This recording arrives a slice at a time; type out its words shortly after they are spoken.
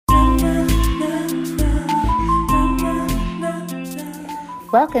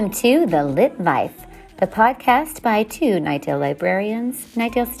Welcome to The Lit Life, the podcast by two Knightdale librarians,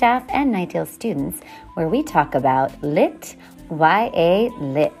 Knightdale staff, and Knightdale students, where we talk about lit, YA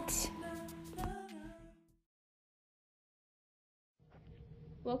lit.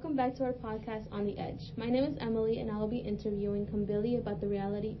 Welcome back to our podcast, On the Edge. My name is Emily, and I will be interviewing Kambili about the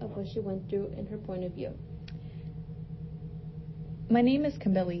reality of what she went through and her point of view. My name is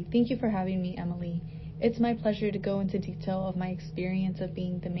Kambili. Thank you for having me, Emily. It's my pleasure to go into detail of my experience of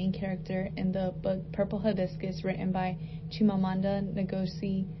being the main character in the book Purple Hibiscus, written by Chimamanda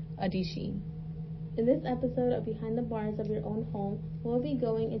Ngozi Adichie. In this episode of Behind the Bars of Your Own Home, we'll be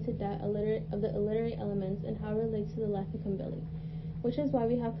going into depth of the literary elements and how it relates to the life of Kambili, which is why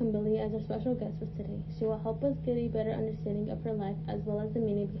we have Kambili as our special guest for today. She will help us get a better understanding of her life as well as the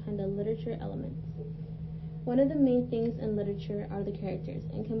meaning behind the literature elements. One of the main things in literature are the characters,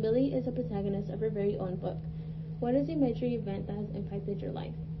 and Kambili is a protagonist of her very own book. What is a major event that has impacted your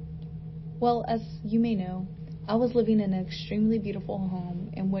life? Well, as you may know, I was living in an extremely beautiful home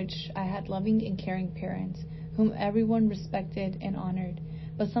in which I had loving and caring parents, whom everyone respected and honored,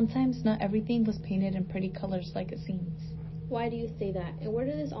 but sometimes not everything was painted in pretty colors like it seems. Why do you say that, and where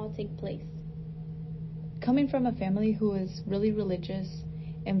did this all take place? Coming from a family who is really religious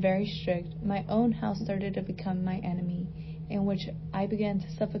and very strict, my own house started to become my enemy, in which I began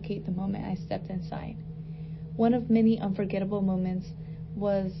to suffocate the moment I stepped inside. One of many unforgettable moments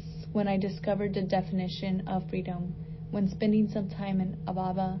was when I discovered the definition of freedom when spending some time in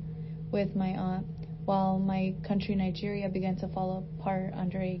Ababa with my aunt, while my country Nigeria began to fall apart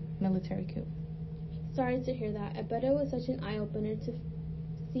under a military coup. Sorry to hear that. I bet it was such an eye-opener to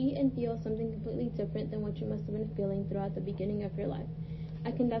see and feel something completely different than what you must have been feeling throughout the beginning of your life. I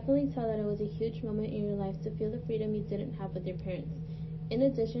can definitely tell that it was a huge moment in your life to feel the freedom you didn't have with your parents. In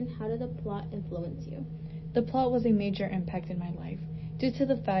addition, how did the plot influence you? The plot was a major impact in my life, due to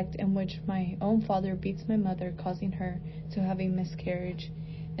the fact in which my own father beats my mother, causing her to have a miscarriage.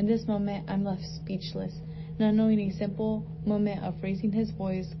 In this moment, I'm left speechless, not knowing a simple moment of raising his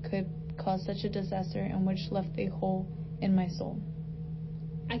voice could cause such a disaster, and which left a hole in my soul.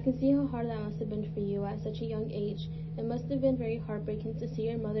 I can see how hard that must have been for you at such a young age. It must have been very heartbreaking to see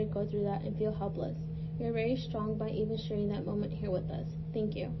your mother go through that and feel helpless. You're very strong by even sharing that moment here with us.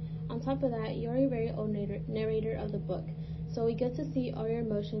 Thank you. On top of that, you're a very own narrator of the book, so we get to see all your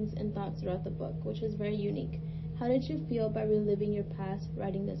emotions and thoughts throughout the book, which is very unique. How did you feel by reliving your past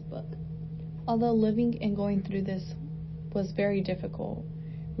writing this book? Although living and going through this was very difficult,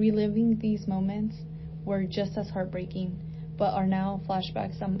 reliving these moments were just as heartbreaking, but are now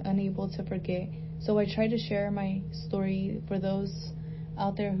flashbacks I'm unable to forget. So I try to share my story for those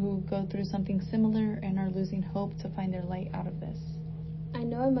out there who go through something similar and are losing hope to find their light out of this. I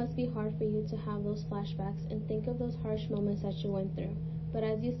know it must be hard for you to have those flashbacks and think of those harsh moments that you went through, but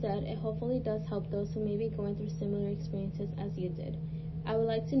as you said, it hopefully does help those who may be going through similar experiences as you did. I would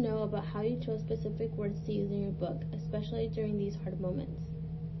like to know about how you chose specific words to use in your book, especially during these hard moments.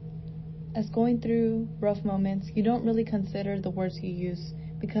 As going through rough moments, you don't really consider the words you use,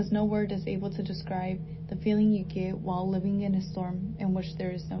 because no word is able to describe the feeling you get while living in a storm in which there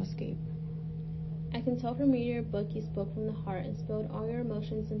is no escape. I can tell from reading your book you spoke from the heart and spilled all your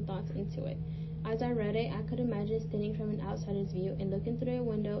emotions and thoughts into it. As I read it, I could imagine standing from an outsider's view and looking through a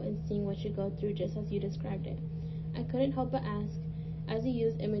window and seeing what you go through just as you described it. I couldn't help but ask, as you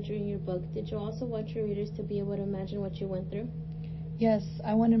used imagery in your book, did you also want your readers to be able to imagine what you went through? Yes,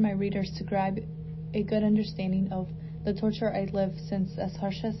 I wanted my readers to grab a good understanding of the torture I lived, since as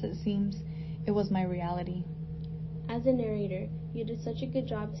harsh as it seems, it was my reality. As a narrator, you did such a good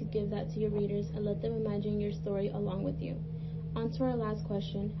job to give that to your readers and let them imagine your story along with you. On to our last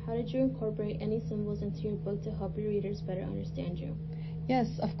question, how did you incorporate any symbols into your book to help your readers better understand you? Yes,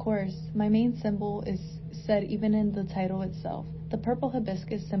 of course. My main symbol is said even in the title itself. The purple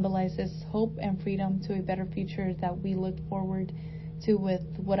hibiscus symbolizes hope and freedom to a better future that we look forward to with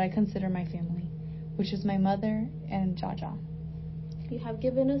what I consider my family, which is my mother and Jaja. You have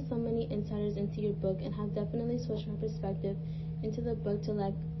given us so many insiders into your book and have definitely switched my perspective into the book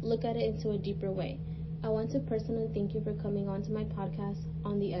to look at it into a deeper way. I want to personally thank you for coming on to my podcast,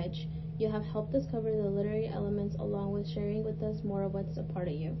 On the Edge. You have helped us cover the literary elements along with sharing with us more of what's a part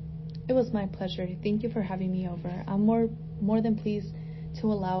of you. It was my pleasure. Thank you for having me over. I'm more than pleased to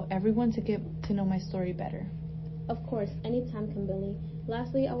allow everyone to get to know my story better. Of course, anytime, Kambili.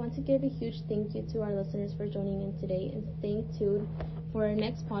 Lastly, I want to give a huge thank you to our listeners for joining in today and staying tuned for our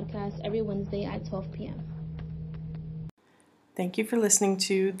next podcast every Wednesday at 12 p.m. Thank you for listening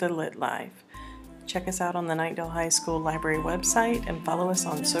to The Lit Life. Check us out on the Knightdale High School Library website and follow us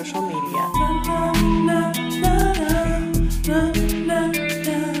on social media.